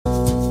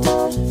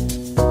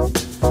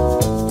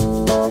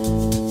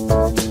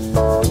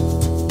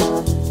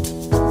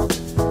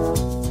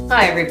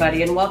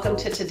everybody, and welcome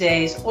to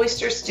today's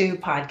Oyster Stew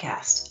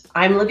podcast.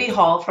 I'm Libby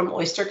Hall from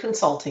Oyster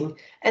Consulting,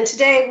 and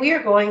today we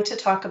are going to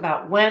talk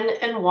about when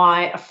and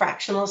why a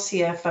fractional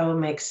CFO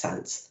makes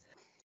sense.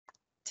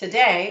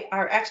 Today,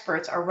 our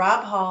experts are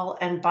Rob Hall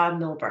and Bob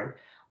Milburn.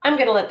 I'm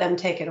going to let them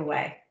take it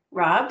away.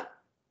 Rob?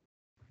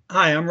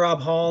 Hi, I'm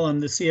Rob Hall. I'm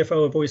the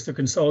CFO of Oyster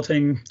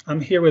Consulting. I'm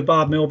here with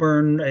Bob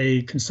Milburn,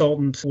 a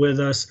consultant with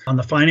us on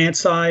the finance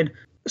side.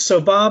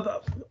 So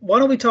Bob, why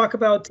don't we talk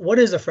about what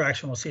is a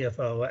fractional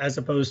CFO as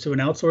opposed to an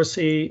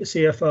outsourced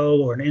CFO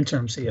or an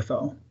interim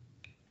CFO?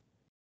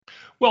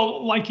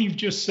 Well, like you've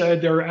just said,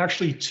 there are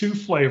actually two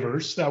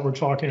flavors that we're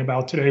talking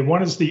about today.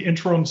 One is the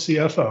interim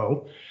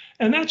CFO,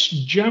 and that's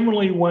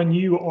generally when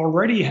you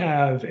already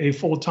have a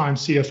full-time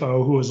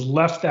CFO who has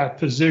left that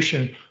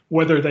position,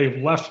 whether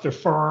they've left the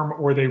firm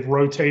or they've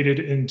rotated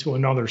into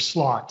another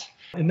slot.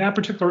 In that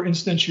particular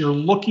instance, you're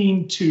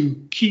looking to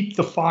keep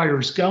the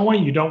fires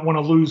going. You don't want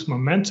to lose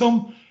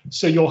momentum.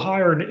 So you'll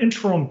hire an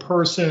interim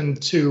person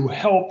to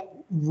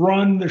help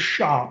run the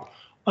shop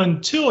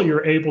until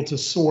you're able to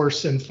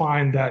source and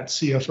find that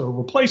CFO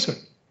replacement.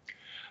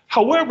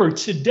 However,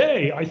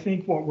 today, I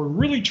think what we're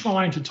really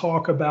trying to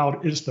talk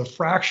about is the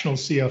fractional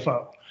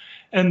CFO.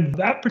 And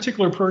that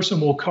particular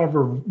person will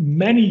cover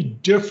many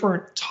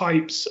different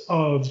types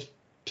of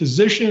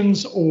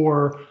positions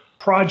or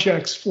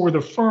projects for the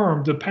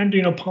firm,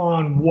 depending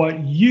upon what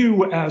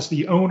you as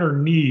the owner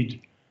need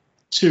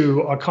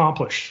to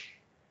accomplish.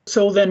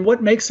 So then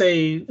what makes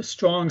a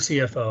strong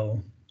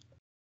CFO?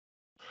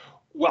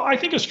 Well, I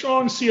think a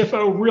strong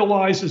CFO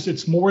realizes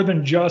it's more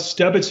than just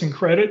debits and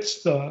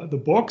credits,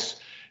 the books.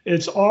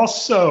 It's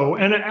also,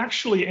 and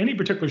actually any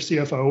particular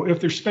CFO, if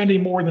they're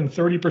spending more than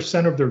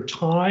 30% of their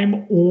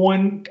time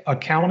on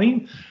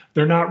accounting,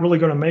 they're not really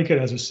going to make it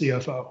as a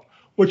CFO.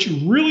 What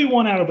you really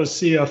want out of a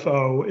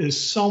CFO is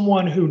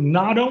someone who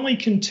not only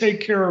can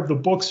take care of the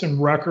books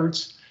and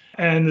records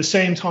and at the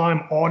same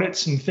time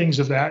audits and things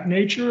of that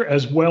nature,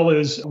 as well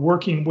as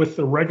working with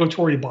the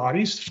regulatory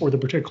bodies for the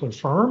particular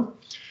firm,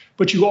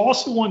 but you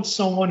also want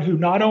someone who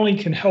not only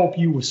can help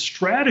you with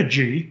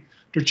strategy,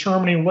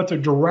 determining what the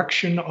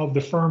direction of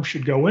the firm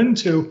should go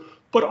into,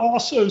 but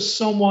also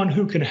someone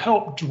who can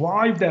help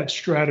drive that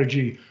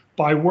strategy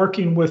by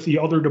working with the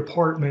other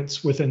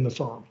departments within the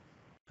firm.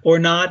 Or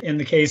not in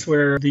the case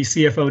where the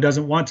CFO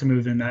doesn't want to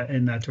move in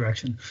that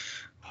direction.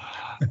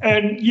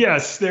 And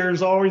yes,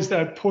 there's always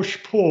that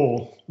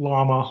push-pull,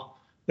 Llama,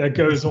 that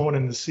goes on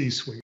in the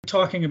C-suite.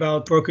 Talking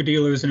about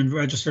broker-dealers and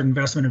registered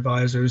investment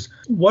advisors,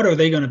 what are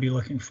they going to be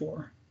looking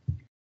for?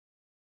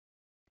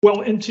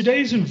 Well, in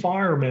today's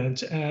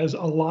environment, as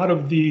a lot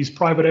of these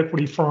private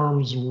equity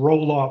firms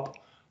roll up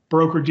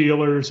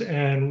broker-dealers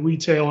and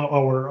retail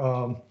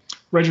or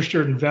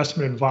registered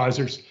investment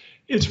advisors,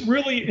 it's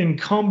really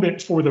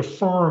incumbent for the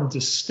firm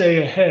to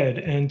stay ahead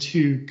and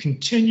to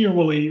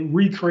continually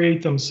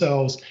recreate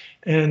themselves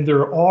and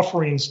their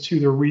offerings to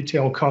their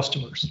retail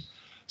customers.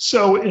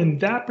 So in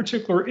that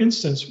particular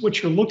instance,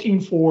 what you're looking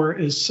for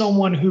is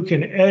someone who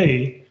can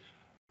A,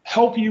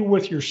 help you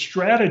with your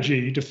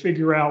strategy to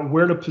figure out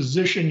where to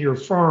position your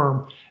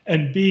firm,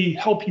 and B,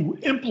 help you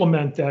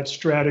implement that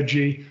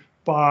strategy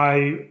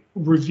by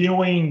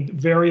reviewing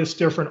various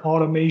different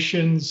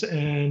automations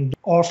and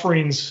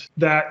offerings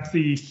that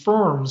the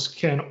firms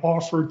can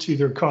offer to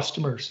their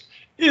customers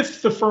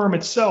if the firm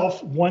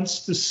itself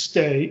wants to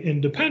stay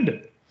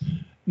independent.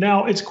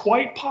 Now, it's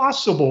quite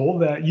possible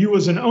that you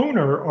as an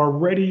owner are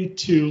ready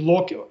to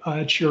look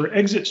at your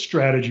exit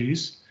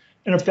strategies.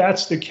 And if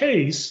that's the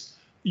case,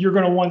 you're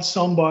going to want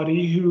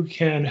somebody who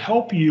can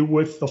help you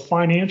with the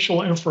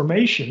financial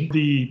information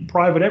the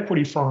private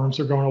equity firms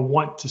are going to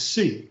want to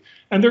see.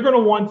 And they're going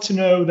to want to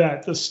know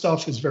that the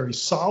stuff is very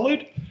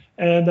solid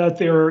and that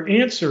there are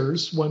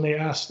answers when they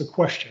ask the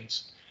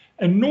questions.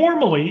 And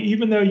normally,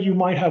 even though you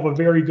might have a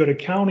very good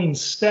accounting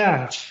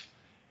staff,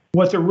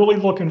 what they're really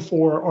looking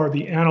for are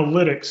the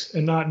analytics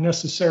and not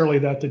necessarily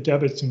that the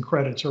debits and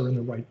credits are in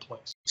the right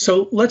place.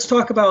 So let's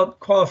talk about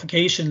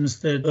qualifications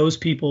that those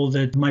people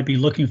that might be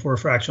looking for a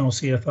fractional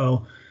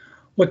CFO,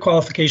 what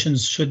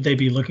qualifications should they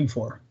be looking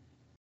for?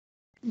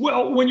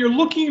 Well, when you're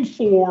looking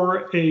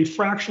for a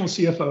fractional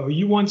CFO,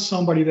 you want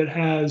somebody that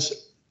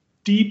has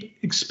deep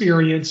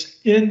experience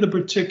in the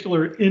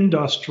particular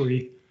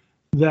industry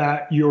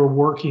that you're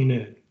working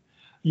in.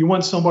 You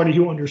want somebody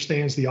who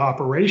understands the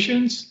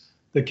operations,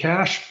 the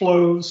cash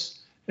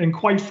flows, and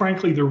quite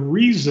frankly, the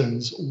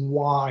reasons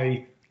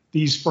why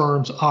these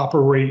firms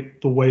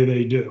operate the way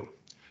they do.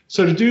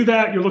 So to do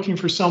that, you're looking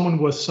for someone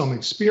with some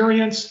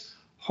experience,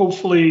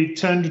 hopefully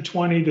 10 to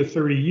 20 to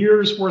 30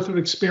 years worth of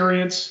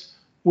experience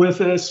with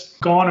this,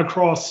 gone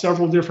across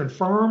several different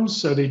firms,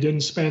 so they didn't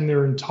spend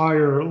their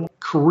entire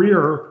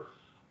career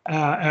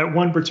at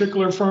one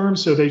particular firm,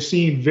 so they've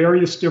seen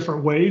various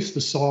different ways to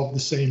solve the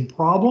same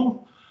problem.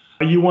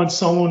 You want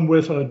someone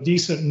with a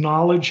decent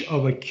knowledge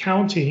of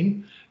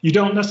accounting. You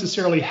don't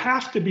necessarily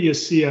have to be a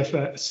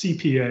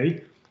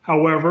CPA,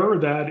 however,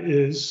 that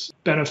is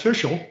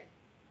beneficial.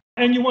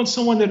 And you want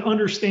someone that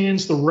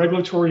understands the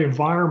regulatory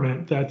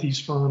environment that these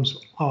firms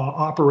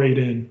operate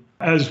in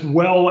as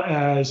well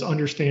as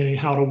understanding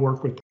how to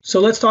work with. So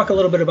let's talk a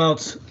little bit about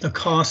the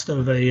cost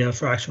of a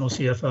fractional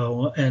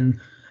CFO. And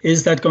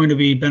is that going to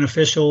be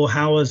beneficial?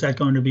 How is that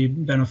going to be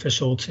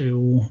beneficial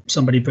to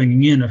somebody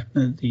bringing in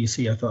the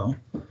CFO?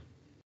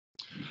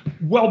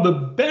 Well, the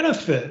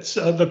benefits,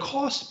 the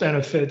cost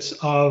benefits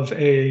of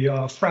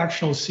a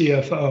fractional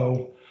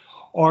CFO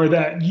are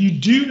that you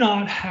do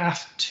not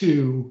have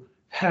to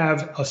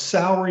have a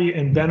salary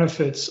and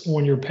benefits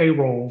on your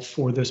payroll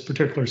for this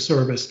particular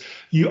service.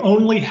 You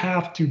only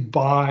have to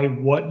buy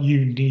what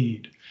you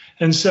need.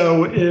 And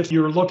so if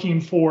you're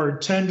looking for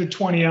 10 to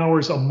 20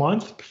 hours a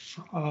month,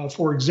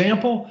 for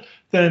example,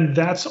 then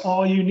that's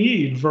all you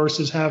need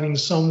versus having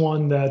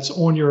someone that's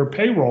on your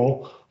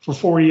payroll for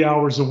 40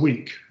 hours a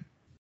week.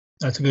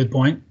 That's a good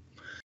point.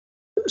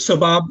 So,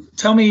 Bob,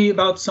 tell me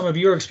about some of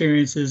your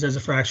experiences as a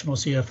fractional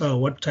CFO.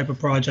 What type of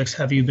projects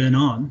have you been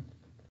on?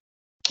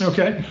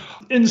 Okay.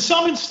 In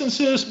some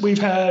instances, we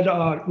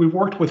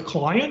worked with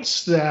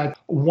clients that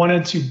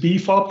wanted to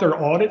beef up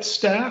their audit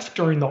staff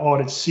during the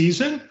audit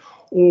season,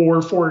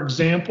 or, for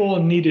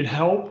example, needed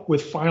help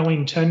with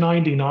filing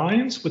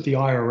 1099s with the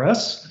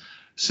IRS.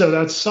 So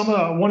that's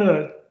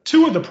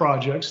two of the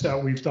projects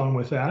that we've done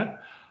with that.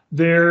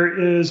 There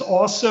is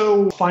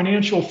also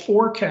financial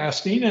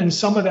forecasting, and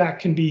some of that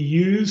can be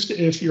used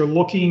if you're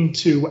looking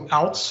to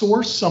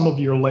outsource some of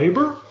your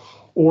labor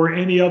or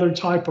any other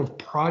type of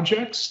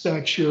projects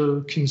that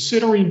you're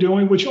considering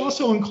doing, which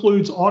also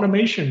includes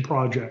automation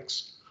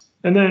projects.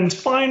 And then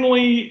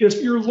finally,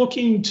 if you're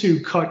looking to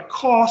cut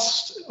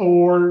costs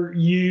or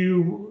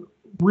you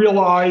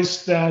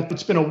realize that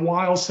it's been a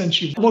while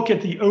since you look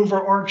at the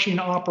overarching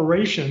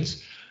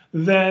operations,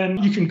 then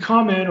you can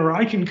come in, or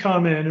I can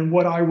come in, and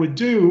what I would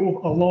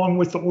do along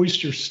with the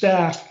Oyster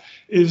staff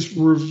is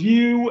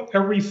review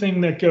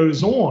everything that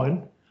goes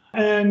on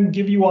and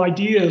give you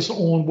ideas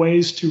on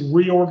ways to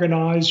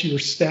reorganize your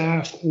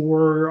staff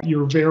or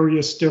your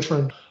various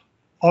different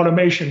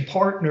automation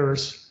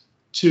partners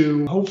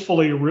to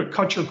hopefully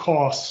cut your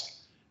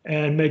costs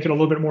and make it a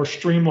little bit more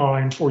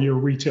streamlined for your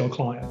retail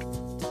client.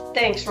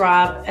 Thanks,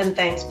 Rob, and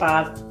thanks,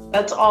 Bob.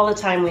 That's all the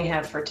time we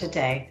have for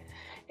today.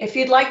 If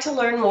you'd like to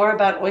learn more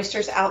about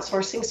Oyster's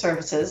outsourcing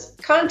services,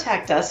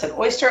 contact us at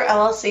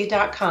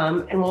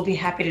oysterllc.com and we'll be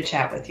happy to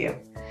chat with you.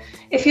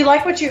 If you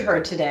like what you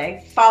heard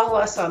today, follow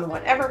us on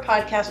whatever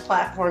podcast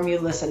platform you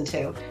listen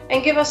to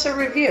and give us a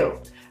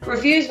review.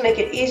 Reviews make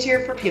it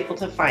easier for people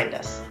to find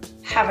us.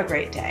 Have a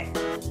great day.